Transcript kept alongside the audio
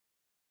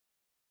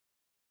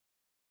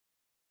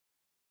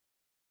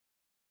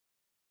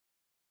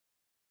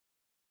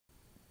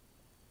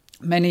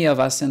Many of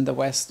us in the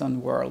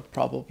Western world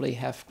probably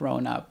have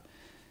grown up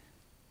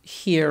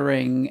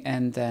hearing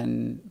and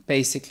then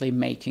basically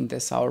making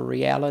this our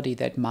reality,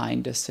 that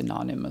mind is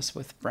synonymous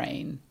with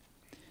brain.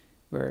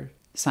 We're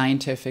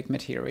scientific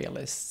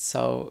materialists,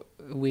 so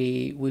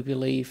we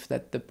believe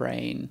that the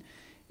brain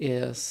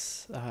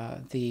is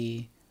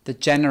the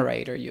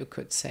generator, you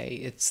could say.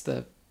 It's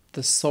the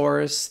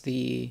source,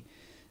 the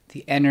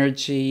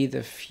energy,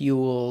 the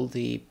fuel,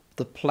 the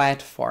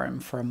platform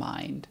for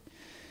mind.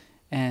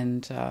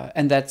 And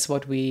that's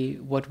what we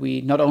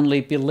not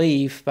only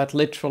believe, but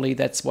literally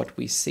that's what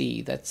we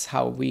see. That's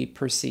how we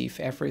perceive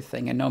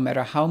everything. And no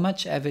matter how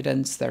much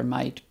evidence there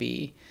might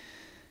be,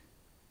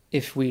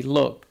 if we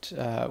looked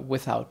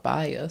without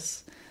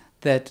bias,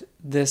 that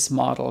this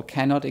model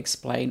cannot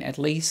explain, at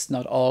least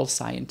not all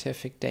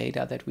scientific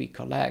data that we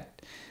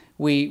collect,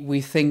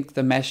 we think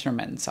the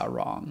measurements are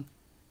wrong,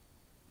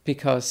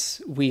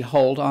 because we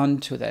hold on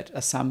to that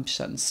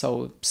assumption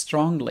so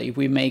strongly.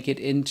 We make it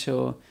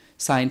into,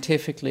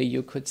 scientifically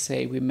you could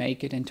say, we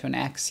make it into an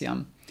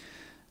axiom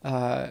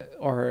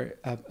or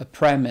a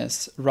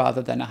premise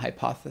rather than a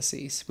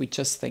hypothesis. We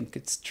just think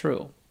it's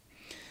true.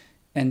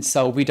 And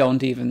so we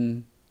don't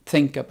even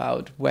think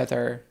about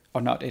whether or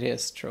not it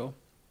is true.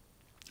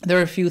 There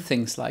are a few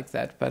things like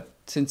that, but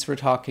since we're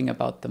talking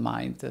about the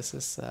mind, this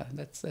is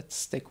let's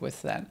stick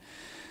with that.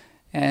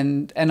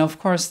 And of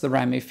course the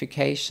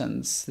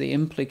ramifications, the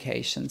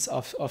implications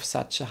of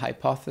such a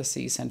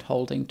hypothesis and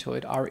holding to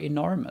it are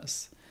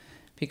enormous,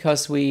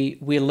 because we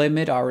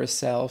limit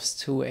ourselves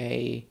to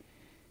a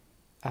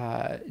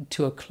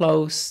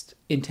closed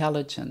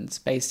intelligence,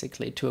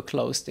 basically, to a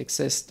closed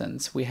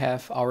existence. We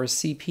have our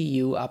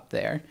CPU up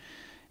there,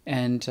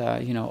 and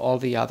all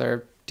the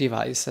other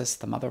devices,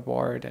 the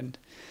motherboard and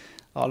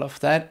all of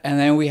that. And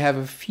then we have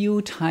a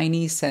few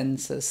tiny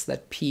senses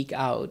that peek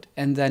out,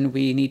 and then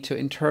we need to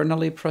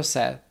internally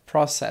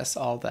process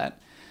all that,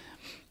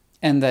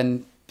 and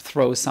then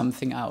throw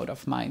something out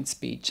of mind,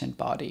 speech, and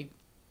body.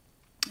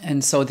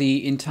 And so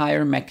the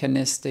entire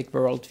mechanistic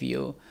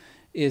worldview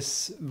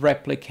is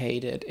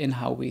replicated in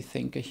how we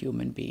think a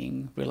human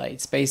being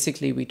relates.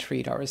 Basically, we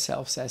treat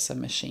ourselves as a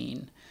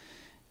machine,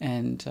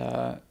 and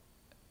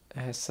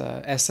as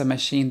a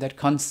machine that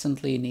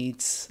constantly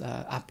needs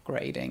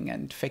upgrading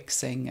and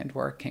fixing and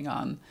working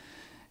on,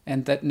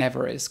 and that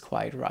never is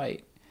quite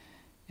right.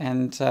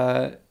 And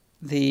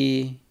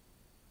the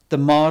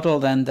model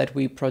then that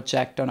we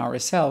project on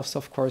ourselves,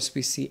 of course,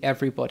 we see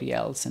everybody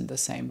else in the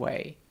same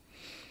way.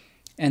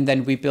 And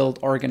then we build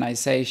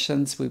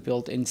organizations, we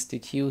build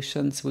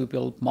institutions, we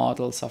build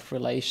models of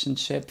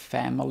relationship,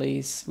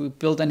 families, we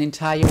build an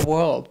entire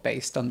world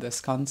based on this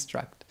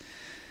construct.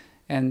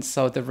 And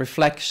so the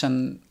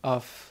reflection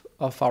of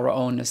our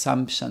own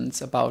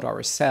assumptions about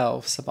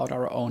ourselves, about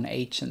our own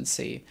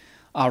agency,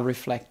 are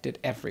reflected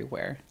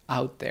everywhere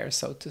out there,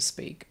 so to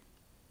speak.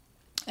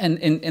 And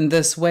in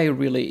this way,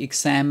 really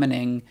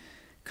examining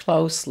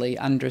closely,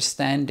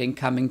 understanding,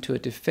 coming to a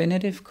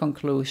definitive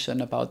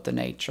conclusion about the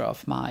nature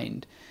of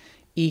mind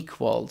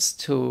equals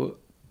to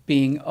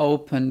being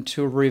open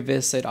to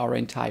revisit our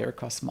entire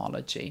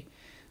cosmology.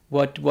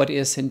 What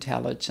is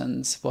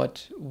intelligence?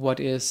 What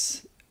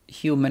is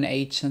human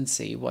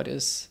agency? What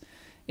is,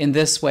 in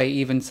this way,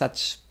 even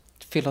such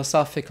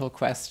philosophical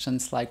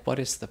questions like what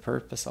is the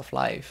purpose of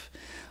life?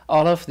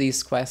 All of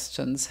these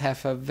questions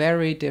have a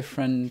very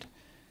different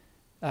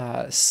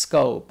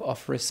scope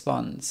of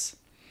response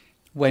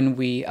when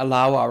we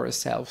allow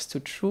ourselves to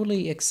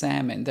truly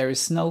examine. There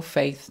is no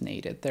faith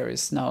needed, there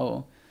is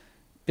no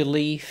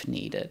belief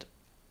needed,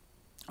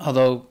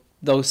 although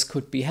those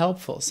could be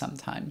helpful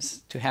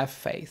sometimes to have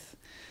faith.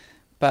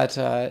 But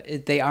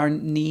they are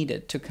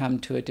needed to come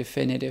to a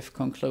definitive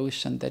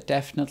conclusion that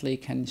definitely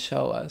can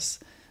show us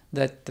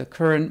that the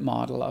current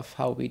model of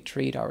how we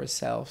treat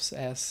ourselves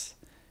as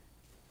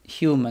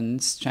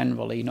humans,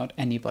 generally, not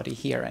anybody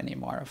here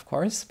anymore, of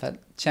course, but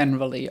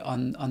generally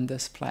on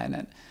this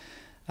planet,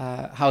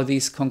 how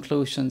these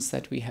conclusions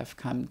that we have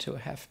come to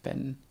have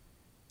been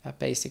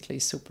basically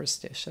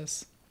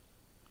superstitious.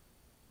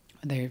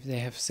 They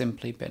have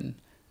simply been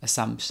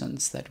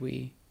assumptions that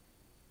we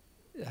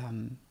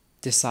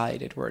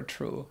decided were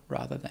true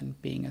rather than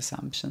being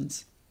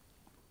assumptions.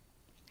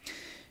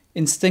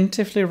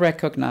 Instinctively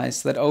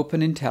recognize that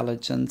open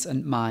intelligence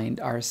and mind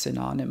are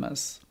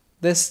synonymous.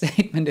 This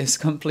statement is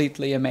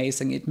completely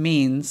amazing. It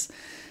means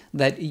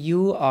that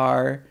you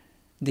are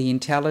the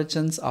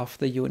intelligence of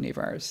the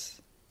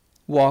universe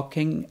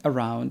walking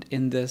around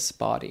in this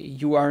body.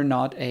 You are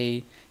not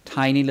a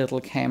tiny little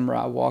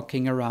camera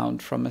walking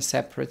around from a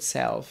separate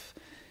self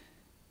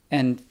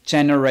and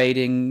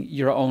generating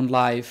your own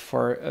life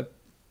for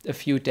a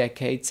few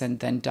decades and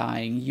then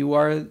dying. You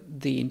are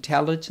the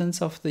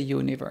intelligence of the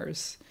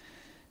universe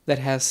that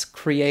has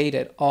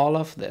created all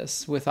of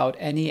this without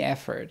any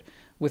effort,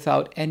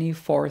 without any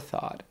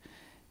forethought.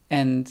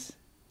 And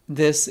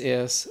this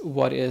is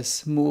what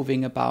is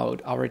moving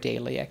about our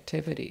daily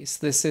activities.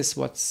 This is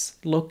what's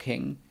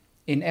looking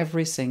in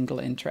every single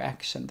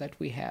interaction that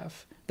we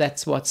have.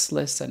 That's what's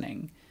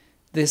listening.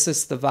 This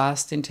is the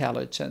vast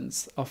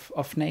intelligence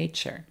of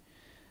nature.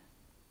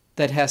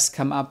 that has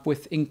come up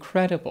with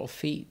incredible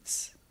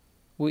feats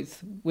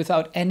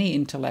without any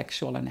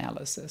intellectual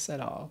analysis at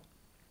all.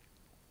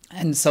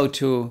 And so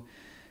to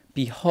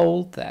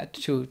behold that,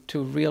 to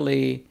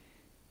really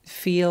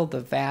feel the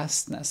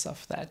vastness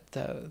of that,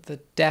 the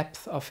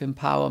depth of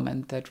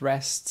empowerment that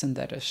rests in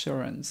that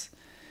assurance,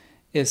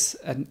 is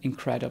an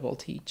incredible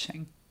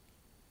teaching.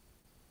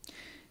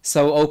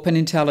 So open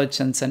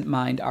intelligence and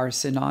mind are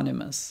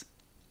synonymous.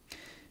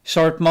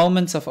 Short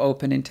moments of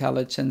open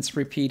intelligence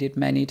repeated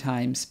many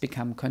times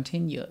become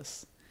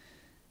continuous.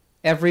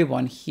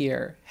 Everyone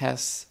here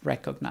has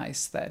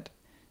recognized that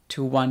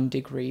to one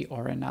degree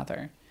or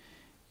another.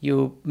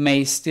 You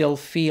may still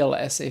feel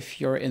as if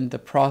you're in the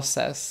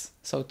process,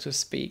 so to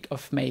speak,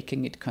 of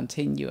making it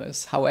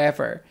continuous.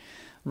 However,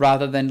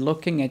 rather than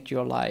looking at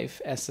your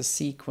life as a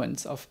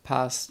sequence of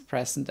past,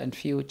 present, and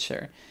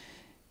future,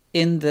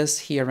 in this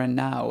here and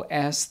now,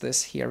 as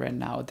this here and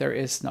now, there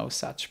is no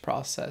such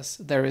process.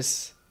 There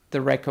is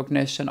the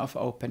recognition of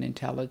open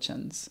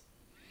intelligence.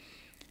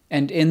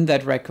 And in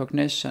that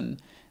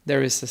recognition,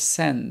 there is a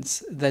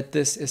sense that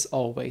this is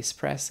always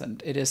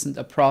present. It isn't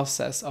a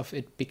process of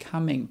it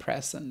becoming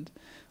present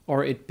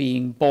or it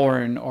being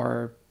born,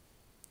 or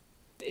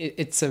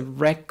it's a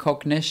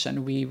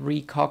recognition. We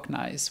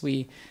recognize,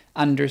 we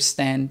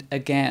understand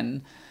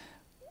again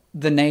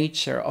the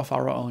nature of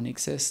our own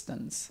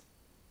existence.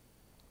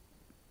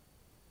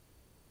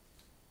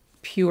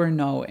 Pure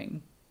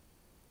knowing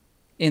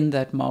in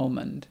that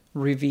moment,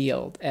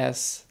 revealed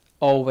as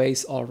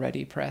always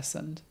already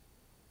present.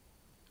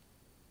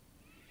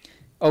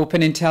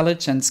 Open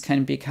intelligence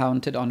can be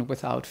counted on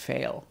without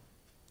fail.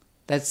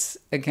 That's,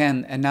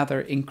 again,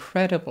 another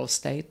incredible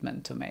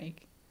statement to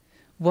make.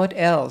 What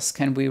else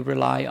can we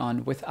rely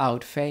on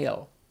without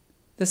fail?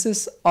 This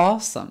is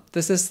awesome.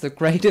 This is the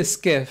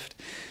greatest gift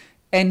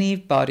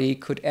anybody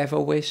could ever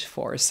wish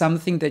for.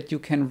 Something that you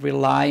can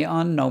rely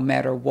on no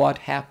matter what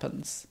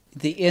happens.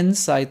 The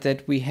insight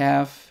that we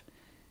have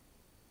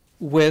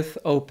with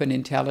open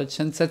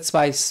intelligence, that's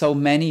why so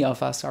many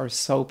of us are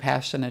so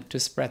passionate to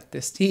spread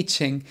this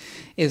teaching,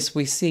 is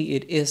we see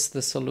it is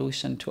the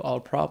solution to all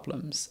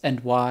problems.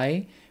 And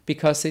why?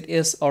 Because it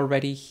is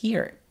already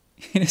here.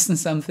 It isn't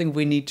something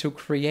we need to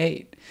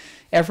create.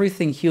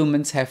 Everything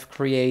humans have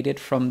created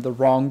from the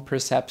wrong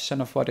perception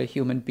of what a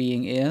human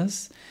being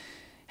is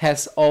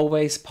has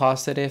always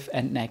positive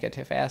and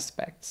negative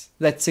aspects.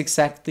 That's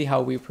exactly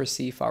how we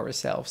perceive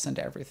ourselves and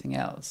everything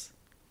else.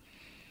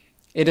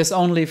 It is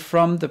only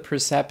from the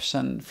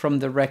perception, from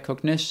the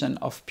recognition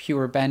of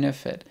pure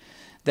benefit,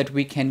 that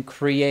we can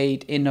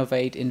create,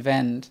 innovate,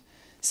 invent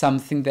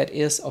something that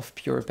is of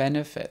pure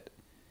benefit.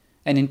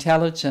 And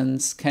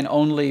intelligence can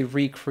only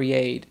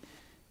recreate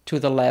to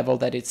the level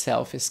that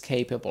itself is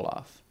capable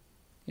of.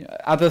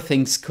 Other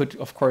things could,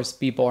 of course,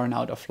 be born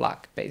out of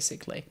luck,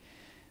 basically.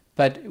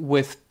 But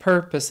with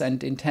purpose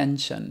and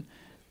intention,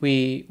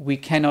 we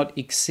cannot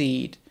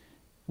exceed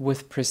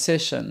with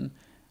precision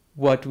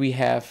what we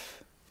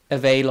have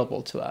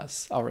available to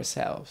us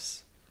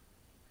ourselves.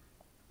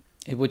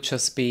 It would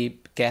just be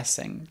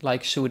guessing,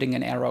 like shooting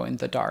an arrow in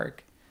the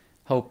dark,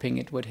 hoping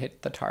it would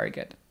hit the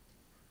target.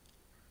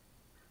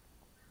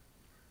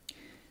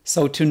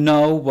 So to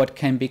know what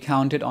can be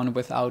counted on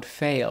without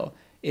fail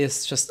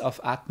is just of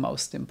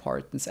utmost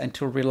importance, and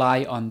to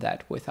rely on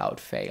that without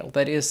fail,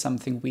 that is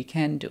something we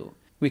can do.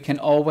 We can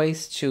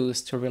always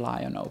choose to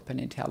rely on open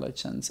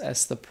intelligence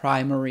as the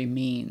primary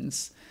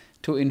means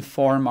to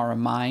inform our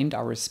mind,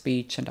 our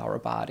speech, and our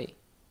body.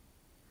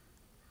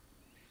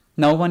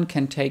 No one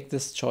can take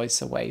this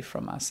choice away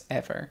from us,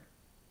 ever.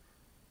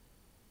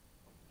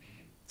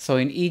 So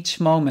in each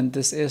moment,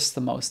 this is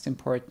the most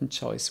important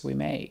choice we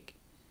make.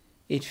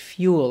 It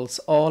fuels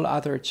all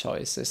other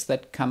choices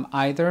that come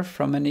either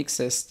from an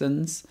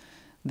existence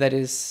that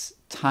is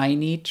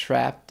tiny,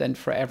 trapped, and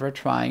forever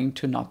trying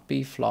to not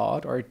be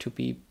flawed or to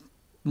be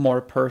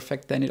more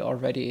perfect than it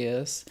already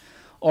is,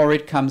 or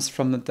it comes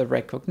from the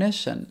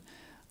recognition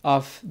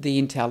of the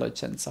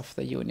intelligence of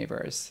the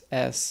universe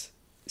as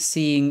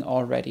seeing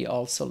already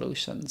all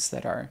solutions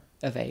that are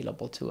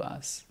available to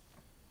us.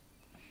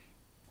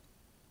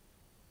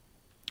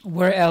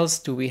 Where else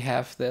do we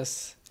have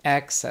this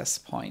access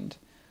point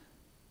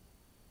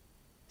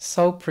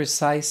so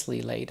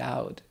precisely laid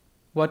out?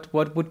 What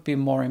would be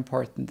more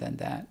important than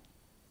that?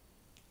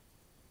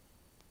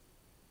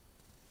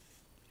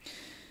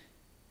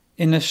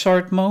 In a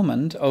short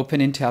moment,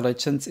 open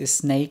intelligence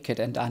is naked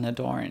and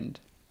unadorned.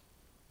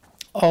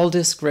 All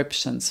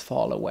descriptions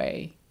fall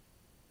away.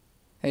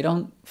 They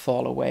don't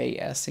fall away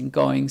as in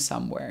going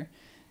somewhere,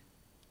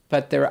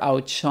 but they're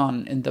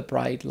outshone in the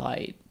bright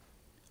light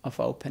of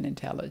open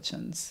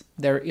intelligence.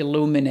 They're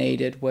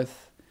illuminated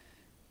with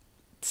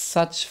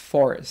such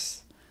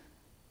force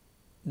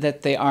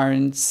that they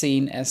aren't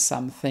seen as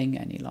something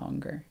any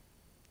longer.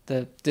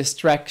 The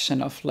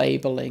distraction of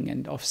labeling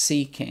and of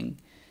seeking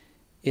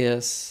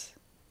is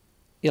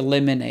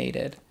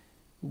eliminated,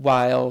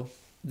 while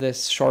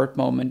this short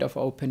moment of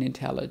open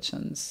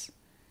intelligence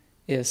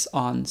is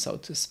on, so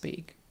to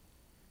speak.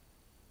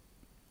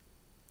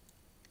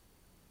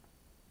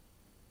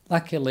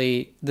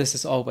 Luckily, this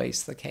is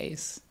always the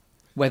case,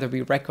 whether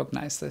we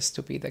recognize this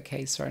to be the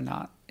case or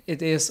not.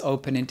 It is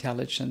open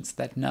intelligence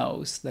that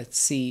knows, that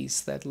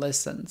sees, that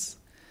listens,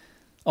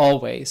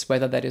 always,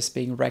 whether that is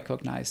being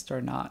recognized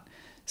or not.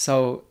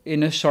 So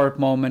in a short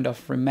moment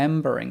of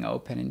remembering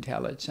open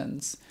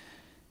intelligence,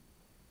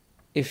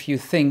 if you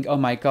think, oh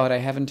my God, I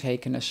haven't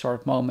taken a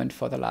short moment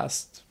for the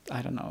last,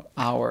 I don't know,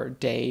 hour,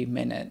 day,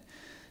 minute,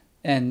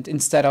 and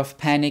instead of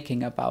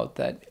panicking about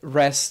that,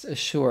 rest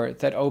assured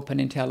that open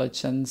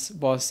intelligence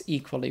was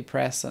equally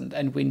present,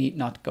 and we need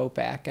not go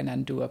back and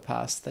undo a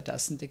past that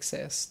doesn't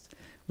exist.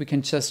 We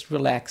can just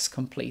relax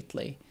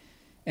completely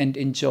and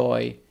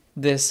enjoy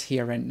this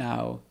here and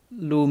now,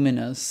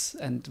 luminous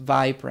and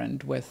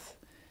vibrant with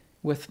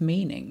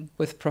meaning,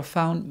 with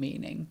profound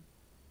meaning.